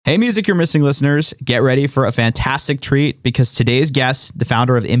Hey, Music You're Missing listeners, get ready for a fantastic treat because today's guest, the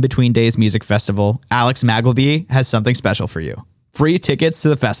founder of In Between Days Music Festival, Alex Magleby, has something special for you. Free tickets to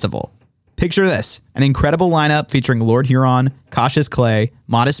the festival. Picture this, an incredible lineup featuring Lord Huron, Cautious Clay,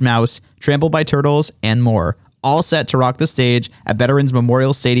 Modest Mouse, Trampled by Turtles, and more, all set to rock the stage at Veterans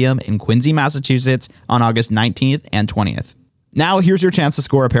Memorial Stadium in Quincy, Massachusetts on August 19th and 20th. Now, here's your chance to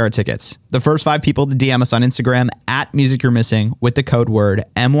score a pair of tickets. The first 5 people to DM us on Instagram at Music You're Missing with the code word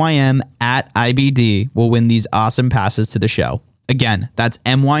MYM at IBD will win these awesome passes to the show. Again, that's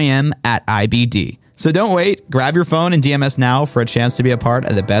MYM at IBD. So don't wait. Grab your phone and DM us now for a chance to be a part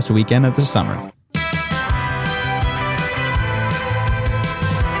of the best weekend of the summer.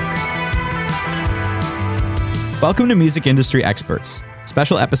 Welcome to Music Industry Experts,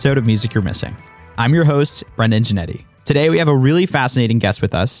 special episode of Music You're Missing. I'm your host, Brendan Jeannetti. Today, we have a really fascinating guest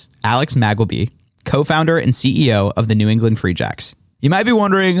with us, Alex Magleby, co-founder and CEO of the New England Free Jacks. You might be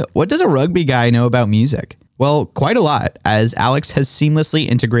wondering, what does a rugby guy know about music? Well, quite a lot, as Alex has seamlessly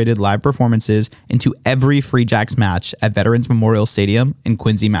integrated live performances into every Free Jacks match at Veterans Memorial Stadium in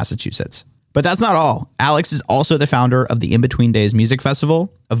Quincy, Massachusetts. But that's not all. Alex is also the founder of the In Between Days Music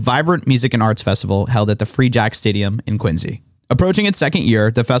Festival, a vibrant music and arts festival held at the Free Jacks Stadium in Quincy. Approaching its second year,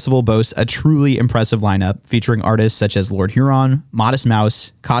 the festival boasts a truly impressive lineup featuring artists such as Lord Huron, Modest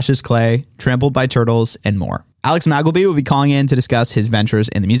Mouse, Cautious Clay, Trampled by Turtles, and more. Alex Magleby will be calling in to discuss his ventures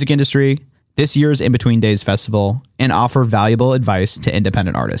in the music industry, this year's In Between Days festival, and offer valuable advice to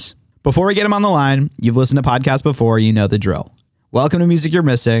independent artists. Before we get him on the line, you've listened to podcasts before, you know the drill. Welcome to Music You're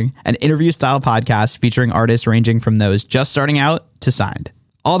Missing, an interview-style podcast featuring artists ranging from those just starting out to signed.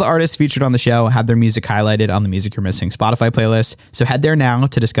 All the artists featured on the show have their music highlighted on the Music You're Missing Spotify playlist, so head there now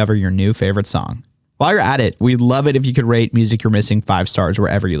to discover your new favorite song. While you're at it, we'd love it if you could rate Music You're Missing 5 stars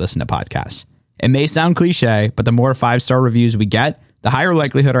wherever you listen to podcasts. It may sound cliche, but the more 5-star reviews we get, the higher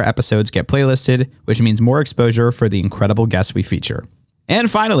likelihood our episodes get playlisted, which means more exposure for the incredible guests we feature. And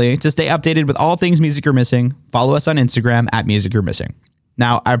finally, to stay updated with all things Music You're Missing, follow us on Instagram at Music You're Missing.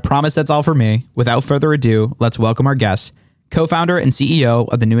 Now, I promise that's all for me. Without further ado, let's welcome our guest, co-founder and CEO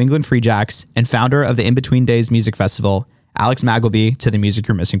of the New England Free Jacks and founder of the In Between Days Music Festival, Alex Magleby, to the Music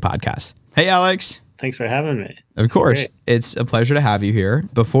You're Missing podcast. Hey, Alex. Thanks for having me. Of course. Great. It's a pleasure to have you here.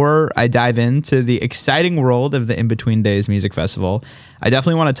 Before I dive into the exciting world of the In Between Days Music Festival, I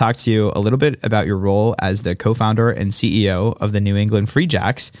definitely want to talk to you a little bit about your role as the co-founder and CEO of the New England Free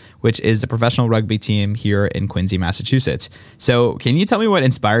Jacks, which is the professional rugby team here in Quincy, Massachusetts. So can you tell me what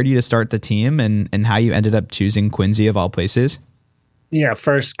inspired you to start the team and how you ended up choosing Quincy of all places? Yeah,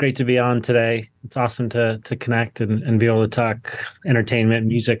 first, great to be on today. It's awesome to connect and be able to talk entertainment,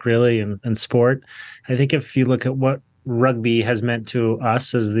 music, really, and sport. I think if you look at what rugby has meant to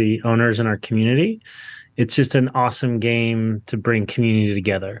us as the owners in our community, it's just an awesome game to bring community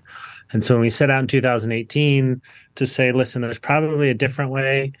together. And so when we set out in 2018 to say, listen, there's probably a different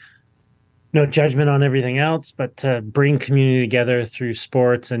way, no judgment on everything else, but to bring community together through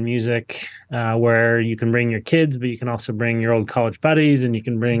sports and music, where you can bring your kids, but you can also bring your old college buddies, and you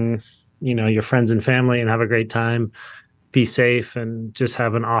can bring, your friends and family and have a great time, be safe, and just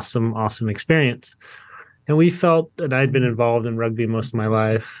have an awesome, awesome experience. And we felt that I'd been involved in rugby most of my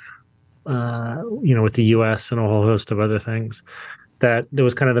life, with the U.S. and a whole host of other things, that there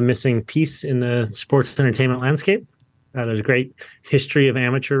was kind of the missing piece in the sports entertainment landscape. There's a great history of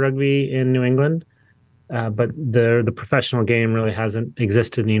amateur rugby in New England, but the professional game really hasn't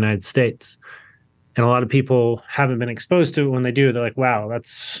existed in the United States. And a lot of people haven't been exposed to it. When they do, they're like, wow,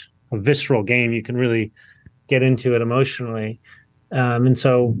 that's a visceral game. You can really get into it emotionally. And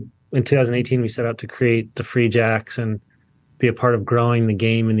so in 2018, we set out to create the Free Jacks and be a part of growing the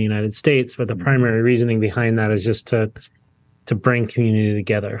game in the United States. But the primary reasoning behind that is just to bring community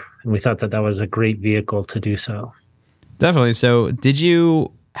together. And we thought that was a great vehicle to do so. Definitely. So did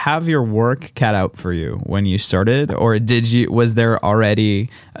you have your work cut out for you when you started, or was there already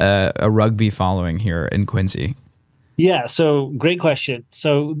a rugby following here in Quincy? Yeah. So great question.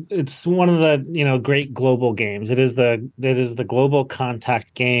 So it's one of the, great global games. It is the global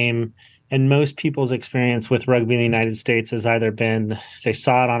contact game. And most people's experience with rugby in the United States has either been they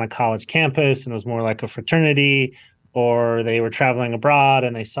saw it on a college campus and it was more like a fraternity, or they were traveling abroad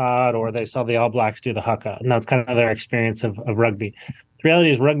and they saw it, or they saw the All Blacks do the haka. And that's kind of their experience of rugby. The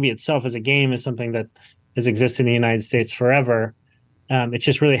reality is rugby itself as a game is something that has existed in the United States forever. It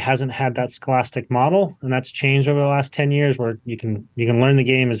just really hasn't had that scholastic model. And that's changed over the last 10 years, where you can learn the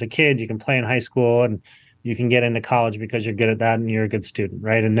game as a kid, you can play in high school, and you can get into college because you're good at that and you're a good student,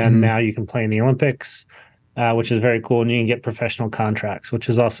 right? And then now you can play in the Olympics, which is very cool. And you can get professional contracts, which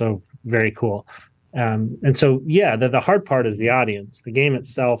is also very cool. And so, yeah, the hard part is the audience. The game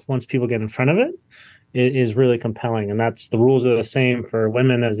itself, once people get in front of it, is really compelling. And that's the rules are the same for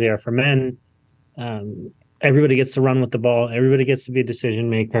women as they are for men. Everybody gets to run with the ball. Everybody gets to be a decision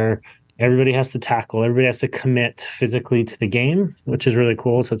maker. Everybody has to tackle. Everybody has to commit physically to the game, which is really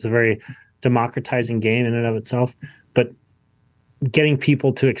cool. So it's a very democratizing game in and of itself. But getting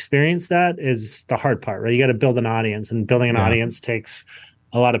people to experience that is the hard part, right? You got to build an audience, and building an audience takes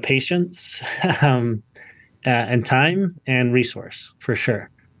a lot of patience and time and resource for sure.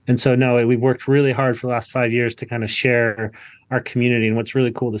 And so, no, we've worked really hard for the last 5 years to kind of share our community. And what's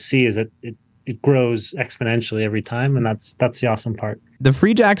really cool to see is that it grows exponentially every time. And that's the awesome part. The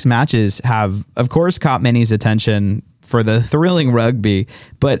Free Jacks matches have, of course, caught many's attention for the thrilling rugby,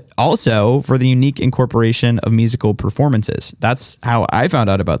 but also for the unique incorporation of musical performances. That's how I found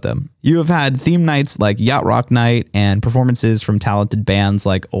out about them. You have had theme nights like Yacht Rock Night and performances from talented bands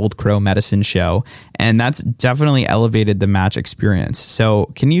like Old Crow Medicine Show, and that's definitely elevated the match experience.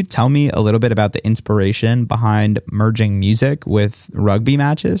 So can you tell me a little bit about the inspiration behind merging music with rugby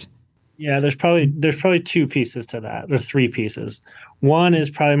matches? Yeah, there's probably two pieces to that. There's three pieces. One is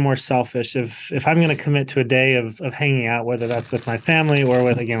probably more selfish. If I'm going to commit to a day of hanging out, whether that's with my family or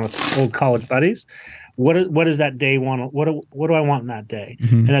with old college buddies, what does that day want? What do I want in that day?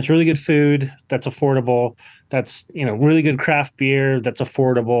 Mm-hmm. And that's really good food. That's affordable. That's really good craft beer. That's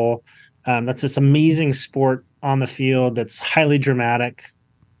affordable. That's this amazing sport on the field. That's highly dramatic.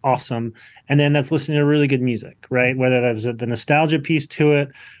 Awesome. And then that's listening to really good music, right? Whether that's the nostalgia piece to it,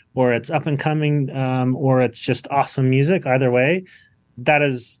 or it's up and coming, or it's just awesome music. Either way, that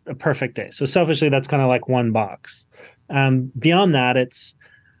is a perfect day. So selfishly, that's kind of like one box. Beyond that, it's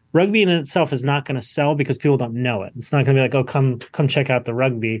rugby in itself is not going to sell because people don't know it. It's not going to be like, oh, come check out the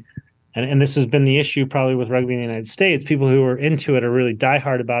rugby. And this has been the issue probably with rugby in the United States. People who are into it are really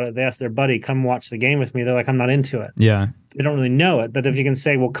diehard about it. They ask their buddy, come watch the game with me. They're like, I'm not into it. Yeah. They don't really know it. But if you can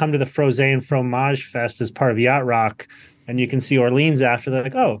say, well, come to the Frosé and Fromage Fest as part of Yacht Rock, and you can see Orleans after, they're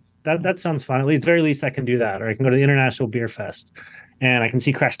like, oh, that sounds fun. At least, very least I can do that. Or I can go to the International Beer Fest and I can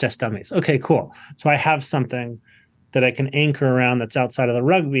see Crash Test Dummies. Okay, cool. So I have something that I can anchor around that's outside of the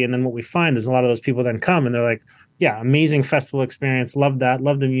rugby. And then what we find is a lot of those people then come and they're like, yeah, amazing festival experience. Love that.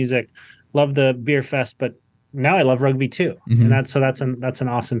 Love the music. Love the beer fest. But now I love rugby too. Mm-hmm. And that's an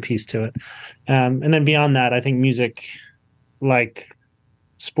awesome piece to it. And then beyond that, I think music, like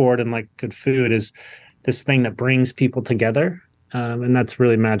sport and like good food, is this thing that brings people together. And that's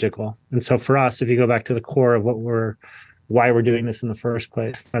really magical. And so for us, if you go back to the core of why we're doing this in the first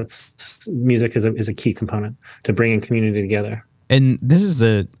place, that's music is a key component to bringing community together. And this is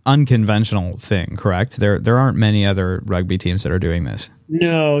the unconventional thing, correct? There aren't many other rugby teams that are doing this.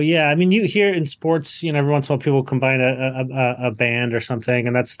 No, yeah. I mean, you hear in sports, every once in a while people combine a band or something,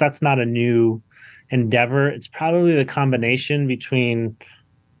 and that's not a new endeavor. It's probably the combination between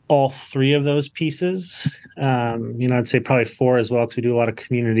all three of those pieces. I'd say probably four as well, because we do a lot of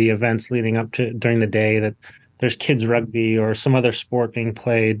community events leading up to during the day that there's kids rugby or some other sport being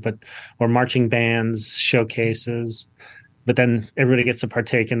played, or marching bands, showcases. But then everybody gets to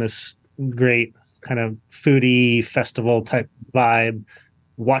partake in this great kind of foodie festival type vibe,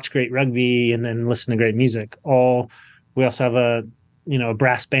 watch great rugby, and then listen to great music. We also have a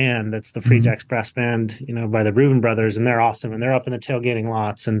brass band that's the Free Jacks brass band, by the Reuben brothers, and they're awesome. And they're up in the tailgating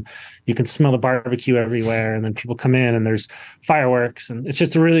lots, and you can smell the barbecue everywhere. And then people come in, and there's fireworks, and it's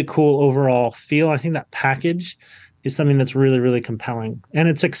just a really cool overall feel. I think that package is something that's really, really compelling, and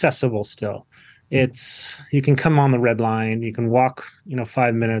it's accessible still. You can come on the red line, you can walk,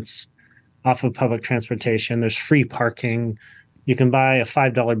 5 minutes off of public transportation. There's free parking. You can buy a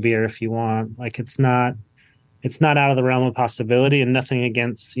 $5 beer if you want. Like it's not out of the realm of possibility, and nothing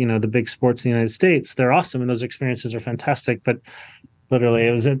against, the big sports in the United States. They're awesome and those experiences are fantastic. But literally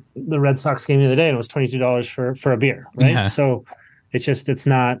it was at the Red Sox game the other day and it was $22 for a beer. Right. Yeah. So it's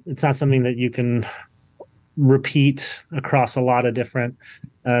not something that you can repeat across a lot of different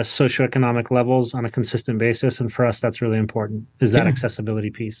socioeconomic levels on a consistent basis. And for us, that's really important, is that accessibility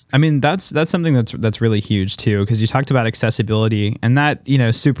piece. I mean, that's something that's really huge too, because you talked about accessibility, and that,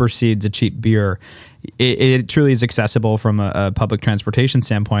 supersedes a cheap beer. It truly is accessible from a public transportation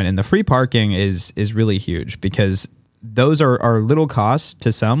standpoint. And the free parking is really huge, because those are little costs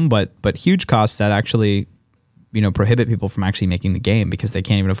to some, but huge costs that actually prohibit people from actually making the game because they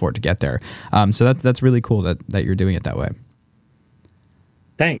can't even afford to get there. So that's really cool that you're doing it that way.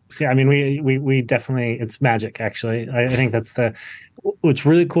 Thanks. Yeah, I mean, we definitely, it's magic, actually. I think that's it's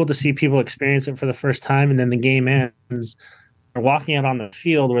really cool to see people experience it for the first time, and then the game ends. They're walking out on the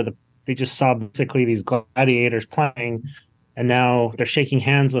field where they just saw basically these gladiators playing, and now they're shaking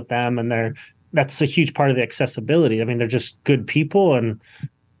hands with them, and they're that's a huge part of the accessibility. I mean, they're just good people, and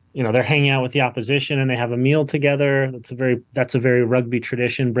they're hanging out with the opposition and they have a meal together. That's a very rugby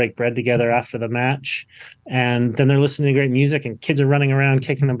tradition, break bread together after the match. And then they're listening to great music and kids are running around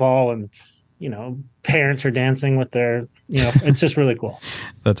kicking the ball, and parents are dancing with their, it's just really cool.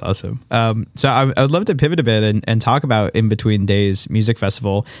 That's awesome. So I would love to pivot a bit and talk about In Between Days Music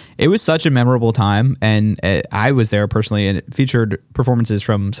Festival. It was such a memorable time, and I was there personally, and it featured performances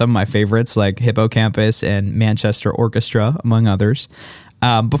from some of my favorites like Hippocampus and Manchester Orchestra, among others.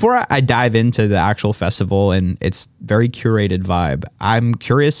 Before I dive into the actual festival and its very curated vibe, I'm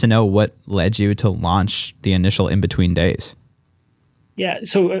curious to know what led you to launch the initial In Between Days. Yeah.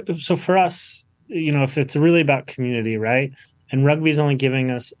 So for us, if it's really about community, right? And rugby is only giving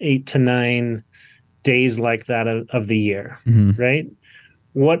us 8 to 9 days like that of the year, right?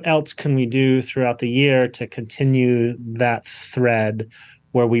 What else can we do throughout the year to continue that thread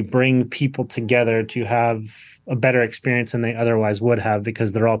where we bring people together to have a better experience than they otherwise would have,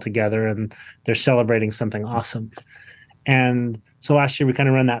 because they're all together and they're celebrating something awesome? And so last year we kind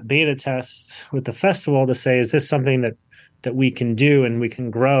of ran that beta test with the festival to say, is this something that we can do and we can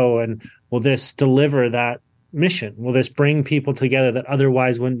grow? And will this deliver that mission? Will this bring people together that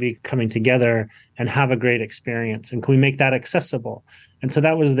otherwise wouldn't be coming together and have a great experience? And can we make that accessible? And so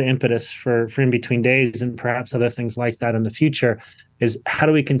that was the impetus for In Between Days, and perhaps other things like that in the future, is how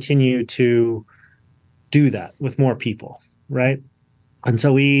do we continue to do that with more people, right? And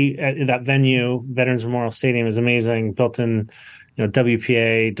so we, at that venue, Veterans Memorial Stadium, is amazing, built in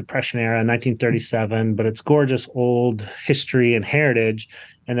WPA, Depression era, 1937, but it's gorgeous old history and heritage,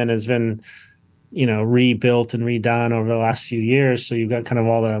 and then has been, rebuilt and redone over the last few years. So you've got kind of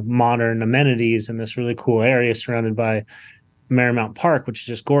all the modern amenities in this really cool area surrounded by Marymount Park, which is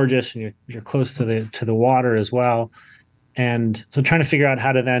just gorgeous, and you're close to the water as well. And so trying to figure out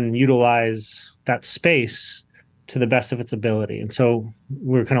how to then utilize that space to the best of its ability. And so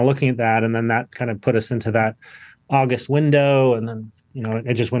we're kind of looking at that, and then that kind of put us into that August window, and then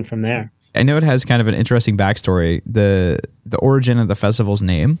it just went from there. I know it has kind of an interesting backstory, the origin of the festival's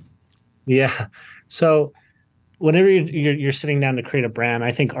name. Yeah. So whenever you're sitting down to create a brand,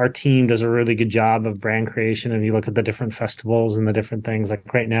 I think our team does a really good job of brand creation. And you look at the different festivals and the different things,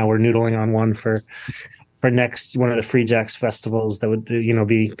 like right now we're noodling on one for next one of the Free Jacks festivals that would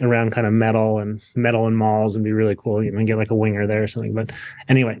be around kind of metal and malls and be really cool, and get like a winger there or something. But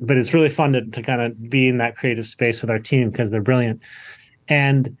anyway, it's really fun to kind of be in that creative space with our team because they're brilliant.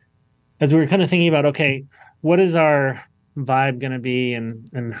 And as we were kind of thinking about, okay, what is our vibe going to be,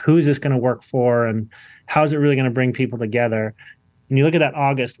 and who's this going to work for, and how is it really going to bring people together? And you look at that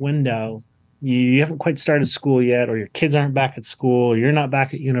August window, you haven't quite started school yet, or your kids aren't back at school, or you're not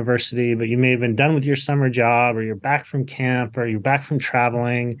back at university, but you may have been done with your summer job, or you're back from camp, or you're back from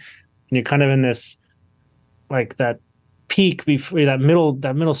traveling, and you're kind of in this, like, that peak before that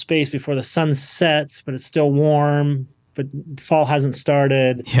middle space before the sun sets, but it's still warm, but fall hasn't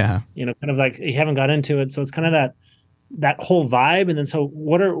started. Yeah. Kind of like you haven't got into it. So it's kind of that whole vibe. And then, so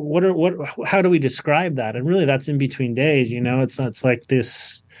how do we describe that? And really that's In Between Days, it's like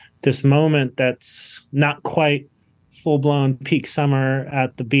this moment that's not quite full-blown peak summer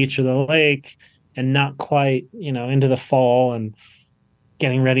at the beach or the lake, and not quite, into the fall and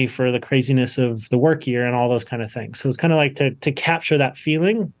getting ready for the craziness of the work year and all those kind of things. So it's kind of like to capture that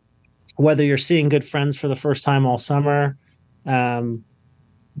feeling, whether you're seeing good friends for the first time all summer,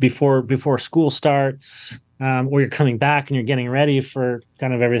 before school starts, or you're coming back and you're getting ready for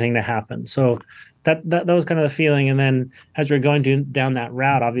kind of everything to happen. So that was kind of the feeling. And then as we're going down that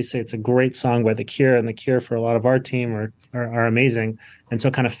route, obviously it's a great song by The Cure, and The Cure for a lot of our team are amazing. And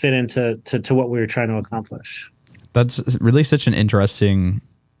so kind of fit into what we were trying to accomplish. That's really such an interesting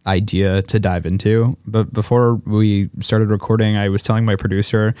idea to dive into. But before we started recording, I was telling my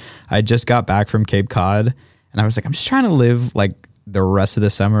producer, I just got back from Cape Cod, and I was like, I'm just trying to live like the rest of the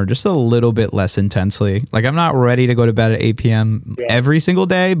summer just a little bit less intensely. Like, I'm not ready to go to bed at 8 p.m. every single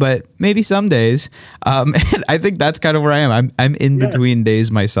day, but maybe some days. And I think that's kind of where I am. I'm in between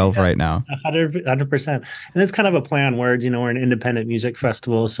days myself right now. 100%. And it's kind of a play on words. We're an independent music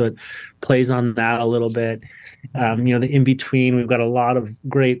festival, so it plays on that a little bit. The in between, we've got a lot of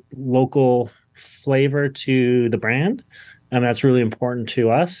great local flavor to the brand. And that's really important to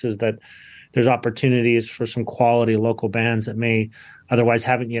us, is that there's opportunities for some quality local bands that may otherwise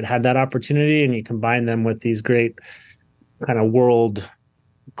haven't yet had that opportunity, and you combine them with these great kind of world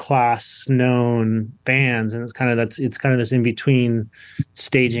class known bands, and it's kind of this in between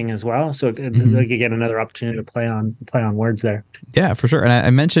staging as well. So it's like you get another opportunity to play on words there. Yeah, for sure. And I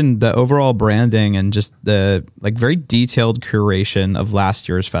mentioned the overall branding and just the like very detailed curation of last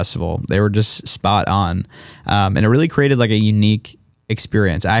year's festival. They were just spot on, and it really created like a unique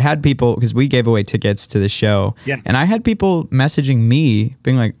experience. I had people, because we gave away tickets to the show, and I had people messaging me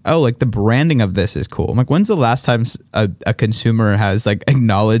being like, oh, like the branding of this is cool. I'm like, when's the last time a consumer has like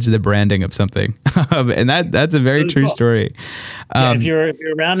acknowledged the branding of something? And that's a very true story. If you're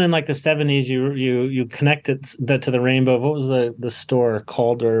around in like the 70s, you connected that to the rainbow. What was the store,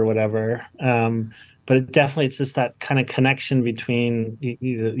 Calder or whatever? But it's just that kind of connection between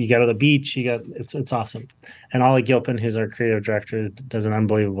you got to the beach, it's awesome. And Ollie Gilpin, who's our creative director, does an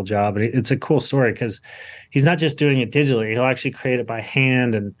unbelievable job. And it's a cool story because he's not just doing it digitally; he'll actually create it by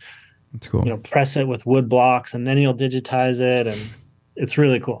hand and it's cool. Press it with wood blocks, and then he'll digitize it, and it's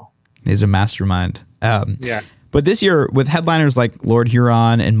really cool. He's a mastermind. But this year, with headliners like Lord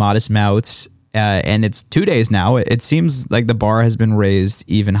Huron and Modest Mouse, and it's 2 days now, it seems like the bar has been raised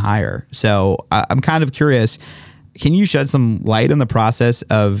even higher. So I'm kind of curious, can you shed some light on the process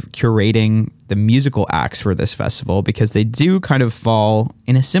of curating the musical acts for this festival? Because they do kind of fall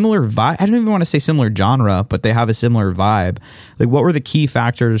in a similar vibe. I don't even want to say similar genre, but they have a similar vibe. Like, what were the key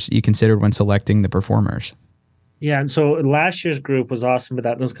factors you considered when selecting the performers? Yeah, and so last year's group was awesome, but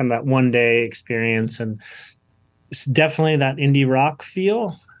that was kind of that one day experience, and it's definitely that indie rock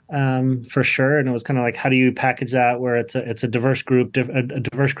feel. For sure. And it was kind of like, how do you package that where it's a diverse group, a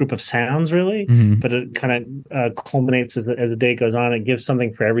diverse group of sounds, really, but it kind of culminates as the day goes on. It gives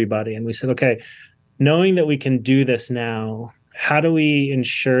something for everybody. And we said, okay, knowing that we can do this now, how do we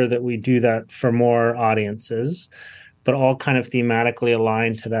ensure that we do that for more audiences, but all kind of thematically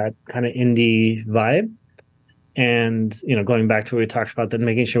aligned to that kind of indie vibe? And, going back to what we talked about, that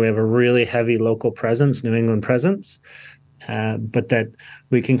making sure we have a really heavy local presence, New England presence, but that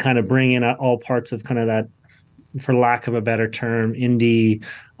we can kind of bring in all parts of kind of that, for lack of a better term, indie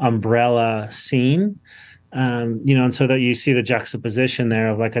umbrella scene, and so that you see the juxtaposition there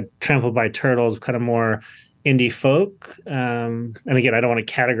of like a Trampled by Turtles, kind of more indie folk. And again, I don't want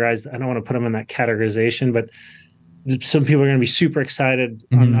to put them in that categorization, but some people are going to be super excited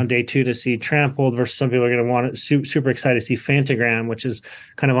on day 2 to see Trampled, versus some people are going to want super excited to see Fantagram, which is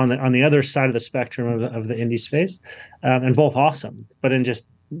kind of on the other side of the spectrum of the indie space, and both awesome, but in just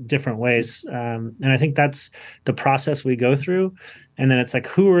different ways. And I think that's the process we go through. And then it's like,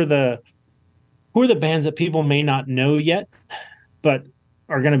 who are the bands that people may not know yet, but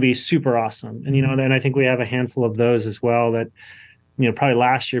are going to be super awesome? And and I think we have a handful of those as well that. Probably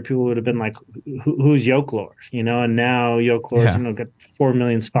last year people would have been like, who's Yokelore? And now Yokelore's, got 4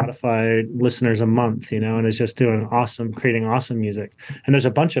 million Spotify listeners a month, and is just creating awesome music. And there's a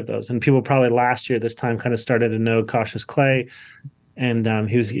bunch of those. And people probably last year, this time, kind of started to know Cautious Clay. And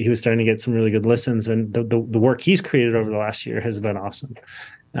he was starting to get some really good listens. And the work he's created over the last year has been awesome.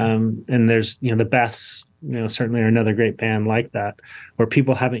 And there's, the Beths, certainly are another great band like that, where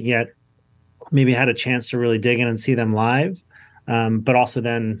people haven't yet maybe had a chance to really dig in and see them live. But also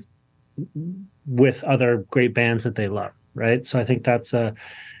then with other great bands that they love, right? So I think it's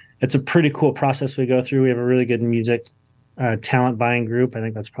a pretty cool process we go through. We have a really good music talent buying group. I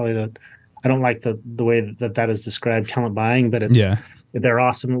think that's probably I don't like the way that is described, talent buying, but they're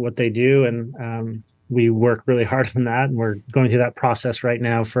awesome at what they do, and we work really hard on that. And we're going through that process right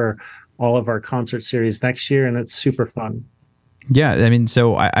now for all of our concert series next year, and it's super fun. Yeah, I mean,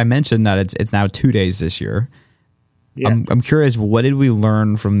 so I mentioned that it's now 2 days this year. Yeah. I'm curious, what did we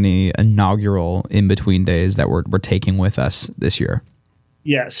learn from the inaugural in-between days that we're taking with us this year?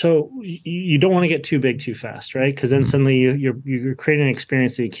 Yeah, so you don't want to get too big too fast, right? Because then suddenly you're creating an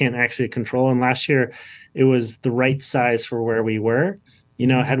experience that you can't actually control. And last year, it was the right size for where we were.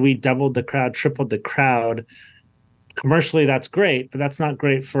 Had we doubled the crowd, tripled the crowd, commercially, that's great, but that's not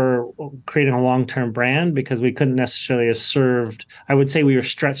great for creating a long-term brand, because we couldn't necessarily have served. I would say we were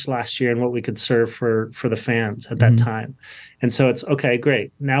stretched last year in what we could serve for the fans at that time. And so it's okay,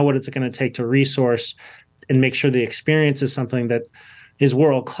 great. Now what is it going to take to resource and make sure the experience is something that is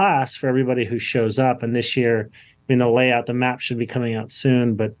world-class for everybody who shows up? And this year, the layout, the map should be coming out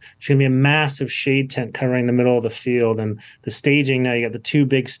soon, but it's going to be a massive shade tent covering the middle of the field. And the staging, now you got the 2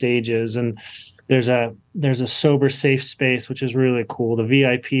 big stages, and there's a sober, safe space, which is really cool. The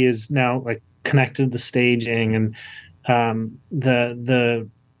VIP is now like connected to the staging, and the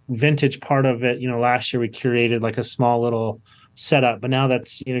vintage part of it. Last year we curated like a small little setup, but now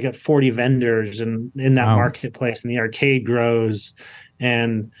that's you got 40 vendors and in that marketplace, and the arcade grows,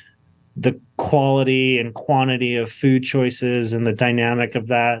 and the quality and quantity of food choices and the dynamic of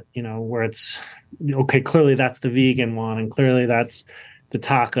that, where it's okay, clearly that's the vegan one, and clearly that's the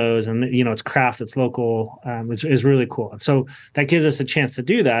tacos, and it's craft, it's local, which is really cool. And so that gives us a chance to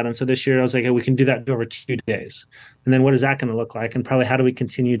do that. And so this year I was like, hey, we can do that over 2 days. And then what is that going to look like? And probably how do we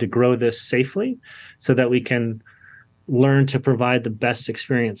continue to grow this safely so that we can learn to provide the best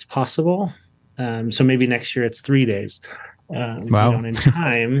experience possible? So maybe next year it's 3 days. Wow. And in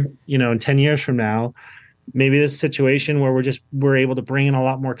time, in 10 years from now, maybe this situation where we're able to bring in a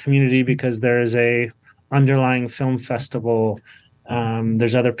lot more community because there is a underlying film festival.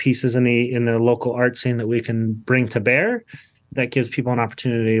 There's other pieces in the local art scene that we can bring to bear that gives people an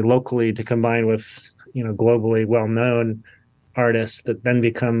opportunity locally to combine with, globally well-known artists that then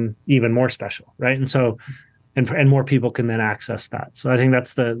become even more special. Right. And so, and more people can then access that. So I think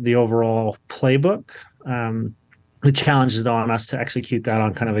that's the overall playbook. The challenge is on us to execute that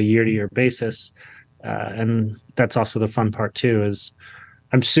on kind of a year-to-year basis. And that's also the fun part too, is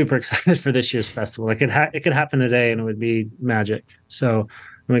I'm super excited for this year's festival. Like it could happen today and it would be magic. So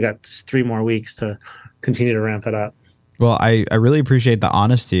we got 3 more weeks to continue to ramp it up. Well, I really appreciate the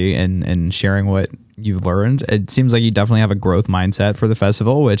honesty and sharing what you've learned. It seems like you definitely have a growth mindset for the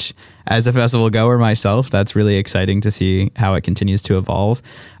festival, which as a festival goer myself, that's really exciting to see how it continues to evolve.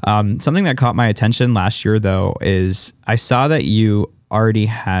 Something that caught my attention last year, though, is I saw that you already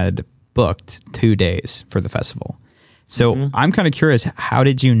had booked 2 days for the festival. So I'm kind of curious, how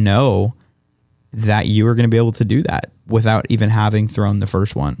did you know that you were going to be able to do that without even having thrown the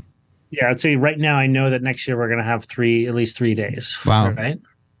first one? Yeah, I'd say right now I know that next year we're going to have at least 3 days. Wow. Right.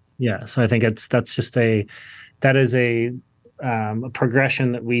 Yeah. So I think that is a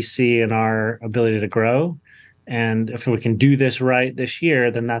progression that we see in our ability to grow. And if we can do this right this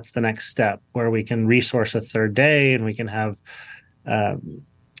year, then that's the next step where we can resource a 3rd day and we can have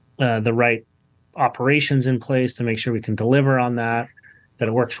the right operations in place to make sure we can deliver on that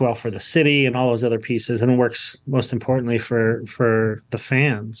it works well for the city and all those other pieces, and it works most importantly for the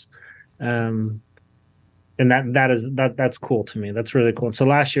fans. And that's cool to me. That's really cool. And so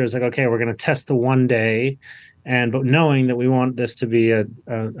last year I was like, okay, we're going to test the 1 day, but knowing that we want this to be an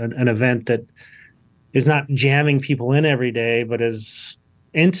event that is not jamming people in every day, but is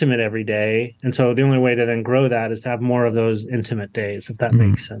intimate every day. And so the only way to then grow that is to have more of those intimate days, if that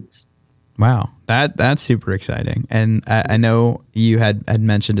makes sense. Wow. That's super exciting. And I know you had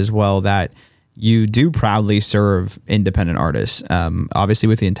mentioned as well that you do proudly serve independent artists, obviously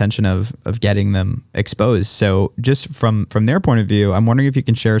with the intention of getting them exposed. So just from their point of view, I'm wondering if you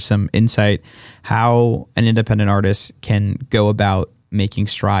can share some insight how an independent artist can go about making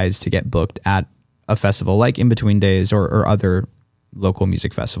strides to get booked at a festival like In Between Days or other local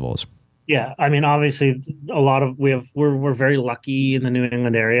music festivals. Yeah, I mean, obviously, we're very lucky in the New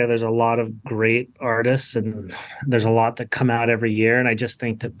England area. There's a lot of great artists, and there's a lot that come out every year. And I just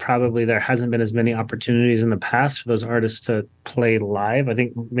think that probably there hasn't been as many opportunities in the past for those artists to play live. I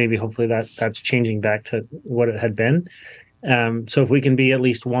think maybe hopefully that's changing back to what it had been. So if we can be at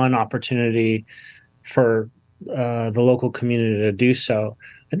least one opportunity for the local community to do so,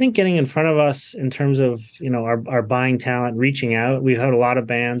 I think getting in front of us in terms of, our buying talent, reaching out. We've had a lot of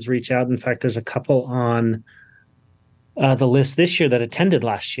bands reach out. In fact, there's a couple on the list this year that attended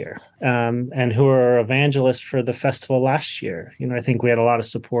last year and who are evangelists for the festival last year. I think we had a lot of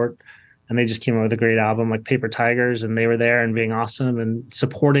support, and they just came out with a great album like Paper Tigers, and they were there and being awesome and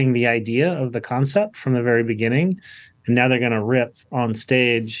supporting the idea of the concept from the very beginning. And now they're going to rip on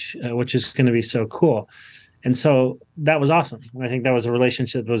stage, which is going to be so cool. And so that was awesome. I think that was a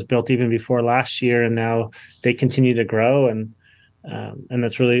relationship that was built even before last year, and now they continue to grow, and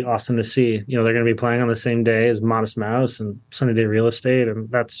that's really awesome to see. They're going to be playing on the same day as Modest Mouse and Sunny Day Real Estate, and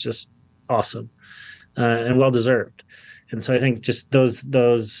that's just awesome and well deserved. And so I think just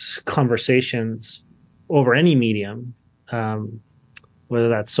those conversations over any medium, whether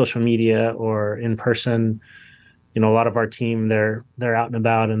that's social media or in person, a lot of our team they're out and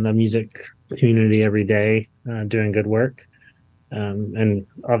about in the music community every day, doing good work. And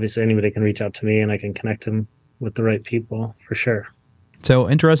obviously anybody can reach out to me and I can connect them with the right people for sure. So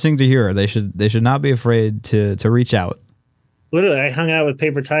interesting to hear. They should not be afraid to reach out. Literally, I hung out with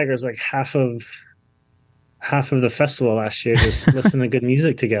Paper Tigers like half of the festival last year, just listening to good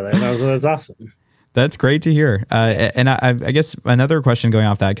music together. And that was awesome. That's great to hear. And I guess another question going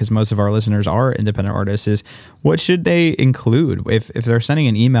off that, because most of our listeners are independent artists, is what should they include? If they're sending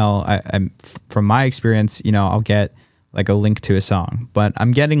an email, from my experience, I'll get like a link to a song, but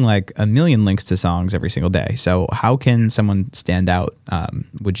I'm getting like a million links to songs every single day. So how can someone stand out,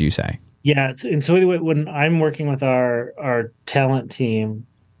 would you say? Yeah. And so when I'm working with our talent team,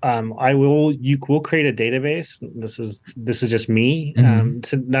 We'll create a database. This is just me,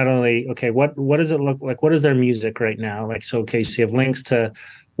 to not only, okay, what does it look like? What is their music right now? Like, so, okay, so you have links to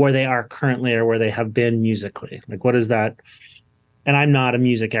where they are currently or where they have been musically. Like, what is that? And I'm not a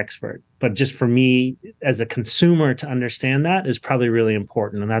music expert, but just for me as a consumer to understand that is probably really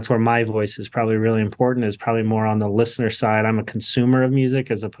important. And that's where my voice is probably really important, is probably more on the listener side. I'm a consumer of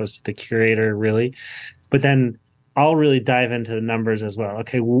music as opposed to the curator, really. But then I'll really dive into the numbers as well.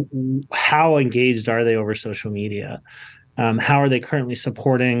 Okay, how engaged are they over social media? How are they currently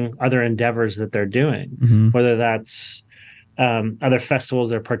supporting other endeavors that they're doing? Whether that's other festivals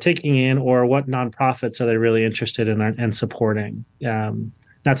they're partaking in, or what nonprofits are they really interested in and supporting?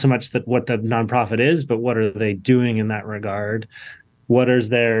 Not so much that what the nonprofit is, but what are they doing in that regard? What does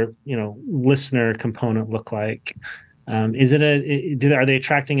their listener component look like? Are they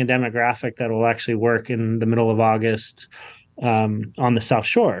attracting a demographic that will actually work in the middle of August on the South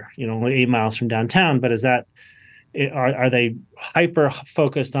Shore, 8 miles from downtown? But are they hyper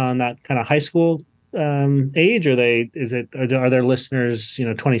focused on that kind of high school age? Are their listeners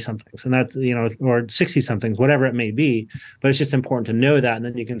 20 somethings, and that's or 60 somethings, whatever it may be? But it's just important to know that, and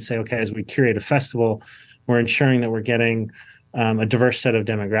then you can say, okay, as we curate a festival, we're ensuring that we're getting a diverse set of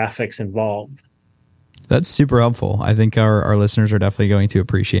demographics involved. That's super helpful. I think our listeners are definitely going to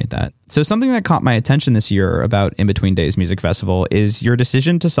appreciate that. So something that caught my attention this year about In Between Days Music Festival is your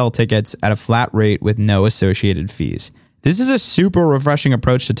decision to sell tickets at a flat rate with no associated fees. This is a super refreshing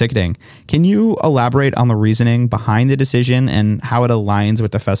approach to ticketing. Can you elaborate on the reasoning behind the decision and how it aligns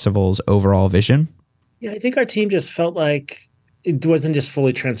with the festival's overall vision? Yeah, I think our team just felt like it wasn't just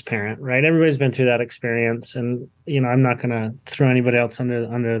fully transparent, right? Everybody's been through that experience, and I'm not going to throw anybody else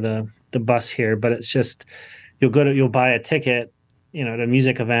under the bus here, but it's just you'll buy a ticket, to a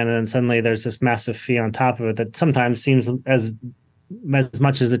music event, and then suddenly there's this massive fee on top of it that sometimes seems as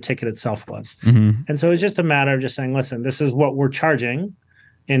much as the ticket itself was. And so it's just a matter of just saying, listen, this is what we're charging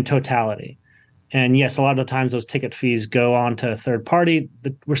in totality. And yes, a lot of the times those ticket fees go on to a third party.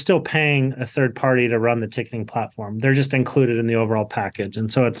 We're still paying a third party to run the ticketing platform. They're just included in the overall package.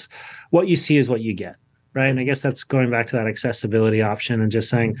 And so it's what you see is what you get, right? And I guess that's going back to that accessibility option and just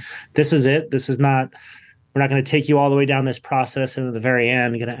saying, this is it. This is not, we're not going to take you all the way down this process and at the very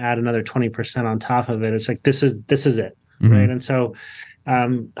end, going to add another 20% on top of it. It's like, this is it, right? And so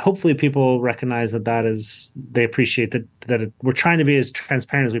hopefully people recognize they appreciate that we're trying to be as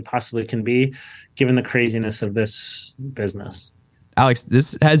transparent as we possibly can be, given the craziness of this business. Alex,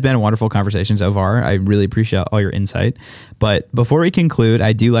 this has been a wonderful conversation so far. I really appreciate all your insight. But before we conclude,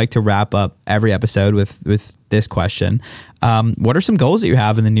 I do like to wrap up every episode with this question. What are some goals that you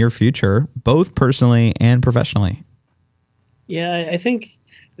have in the near future, both personally and professionally? Yeah, I think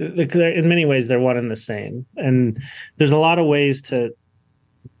in many ways they're one and the same. And there's a lot of ways to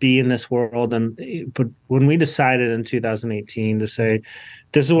be in this world. But when we decided in 2018 to say,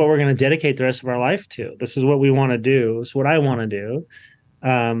 this is what we're going to dedicate the rest of our life to, this is what we want to do, it's what I want to do.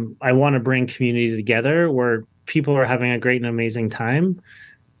 I want to bring community together where people are having a great and amazing time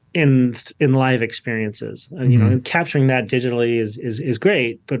in live experiences. And capturing that digitally is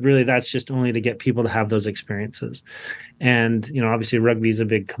great, but really that's just only to get people to have those experiences. And obviously rugby is a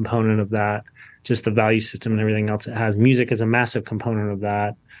big component of that, just the value system and everything else it has. Music is a massive component of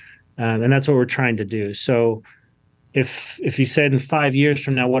that, and that's what we're trying to do. So if you said in 5 years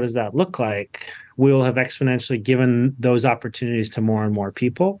from now, what does that look like? We'll have exponentially given those opportunities to more and more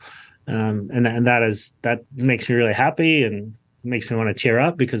people, and that makes me really happy and makes me want to tear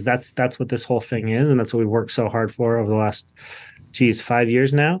up, because that's what this whole thing is, and that's what we've worked so hard for over the last 5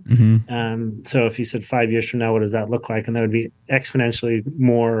 years now. So if you said 5 years from now, what does that look like? And that would be exponentially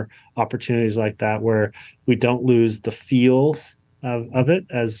more opportunities like that, where we don't lose the feel of it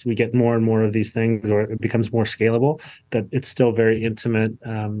as we get more and more of these things, or it becomes more scalable, that it's still very intimate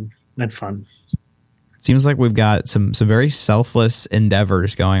and fun. Seems like we've got some very selfless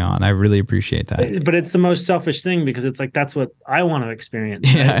endeavors going on. I really appreciate that. But it's the most selfish thing, because it's like, that's what I want to experience.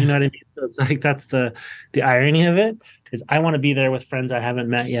 Right? Yeah. You know what I mean? So it's like, that's the irony of it, is I want to be there with friends I haven't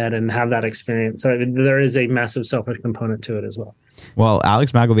met yet and have that experience. So there is a massive selfish component to it as well. Well,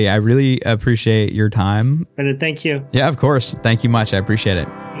 Alex Magleby, I really appreciate your time. Brendan, thank you. Yeah, of course. Thank you much. I appreciate it.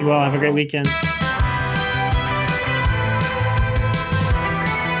 You all have a great weekend.